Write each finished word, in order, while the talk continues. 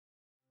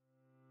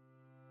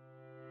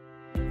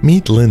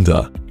Meet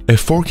Linda, a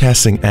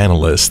forecasting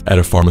analyst at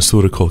a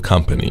pharmaceutical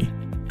company.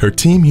 Her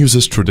team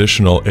uses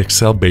traditional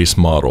Excel-based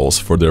models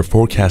for their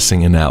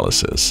forecasting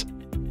analysis.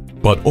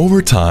 But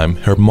over time,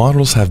 her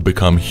models have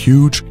become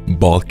huge,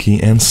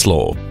 bulky, and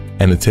slow,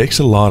 and it takes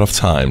a lot of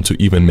time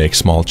to even make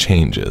small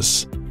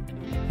changes.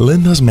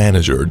 Linda's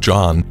manager,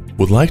 John,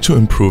 would like to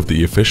improve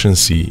the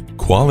efficiency,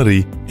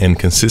 quality, and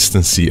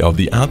consistency of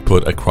the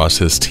output across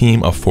his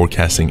team of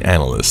forecasting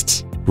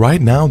analysts.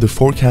 Right now, the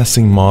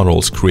forecasting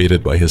models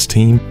created by his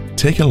team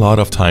take a lot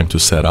of time to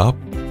set up,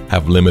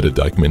 have limited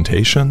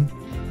documentation,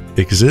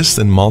 exist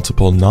in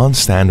multiple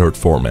non-standard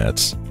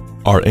formats,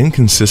 are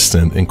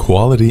inconsistent in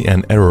quality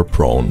and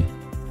error-prone,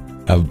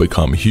 have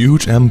become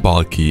huge and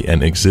bulky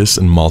and exist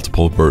in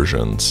multiple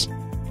versions.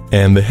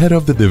 And the head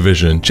of the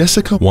division,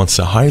 Jessica, wants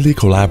a highly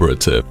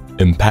collaborative,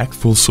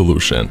 impactful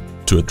solution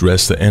to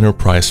address the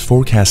enterprise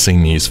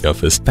forecasting needs of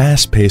this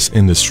fast-paced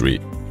industry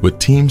with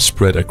teams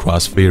spread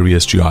across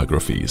various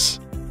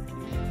geographies.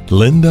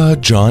 Linda,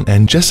 John,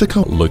 and Jessica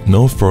look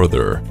no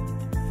further.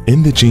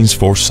 Indegene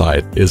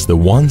Foresight is the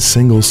one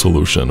single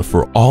solution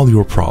for all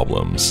your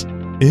problems.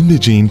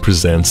 Indegene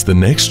presents the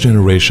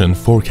next-generation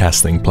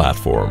forecasting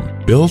platform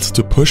built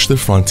to push the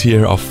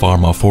frontier of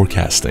pharma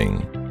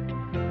forecasting.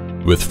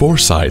 With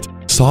Foresight,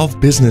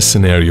 solve business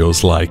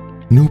scenarios like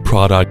new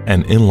product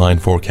and inline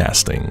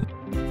forecasting,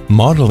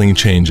 modeling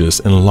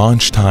changes in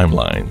launch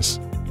timelines,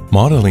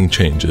 modeling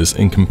changes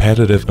in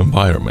competitive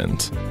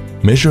environment,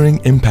 measuring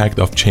impact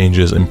of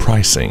changes in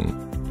pricing,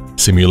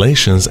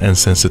 simulations and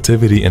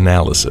sensitivity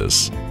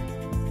analysis,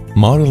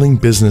 modeling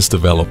business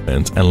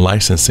development and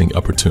licensing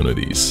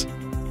opportunities.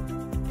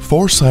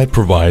 Foresight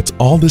provides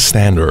all the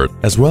standard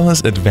as well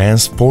as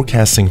advanced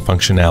forecasting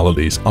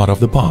functionalities out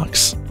of the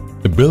box.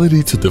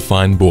 Ability to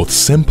define both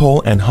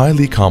simple and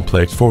highly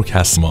complex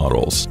forecast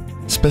models,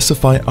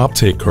 specify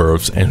uptake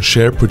curves and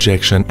share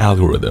projection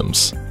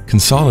algorithms,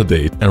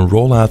 consolidate and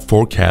roll out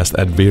forecasts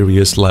at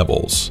various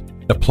levels,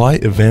 apply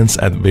events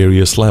at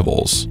various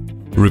levels,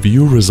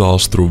 review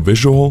results through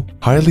visual,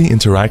 highly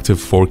interactive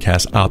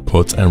forecast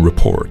outputs and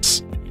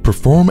reports,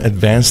 perform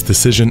advanced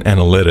decision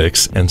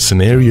analytics and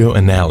scenario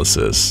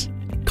analysis,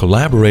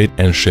 collaborate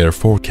and share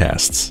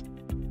forecasts.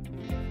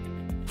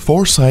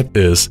 Foresight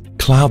is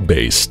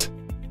cloud-based,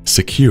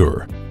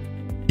 secure,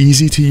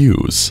 easy to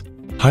use,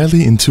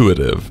 highly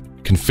intuitive,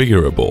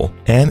 configurable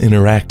and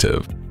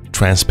interactive,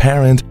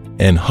 transparent,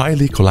 and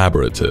highly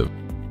collaborative.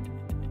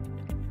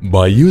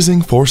 By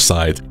using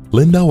Foresight,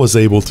 Linda was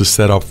able to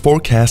set up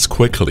forecasts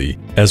quickly,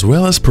 as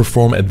well as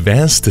perform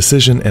advanced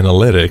decision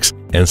analytics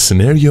and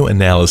scenario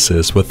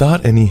analysis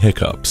without any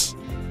hiccups.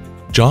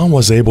 John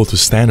was able to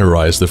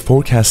standardize the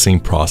forecasting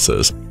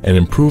process and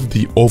improve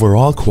the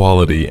overall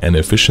quality and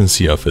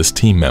efficiency of his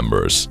team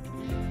members.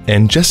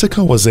 And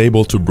Jessica was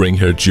able to bring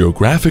her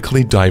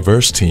geographically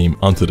diverse team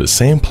onto the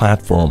same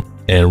platform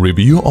and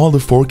review all the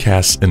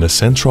forecasts in a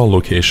central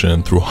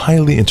location through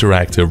highly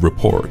interactive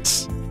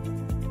reports.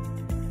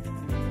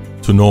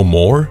 To know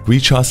more,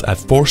 reach us at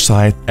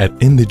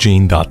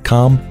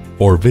foresight@indegene.com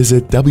or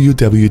visit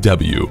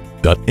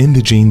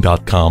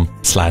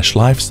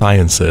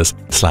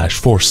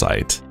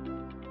www.indegene.com/lifesciences/foresight.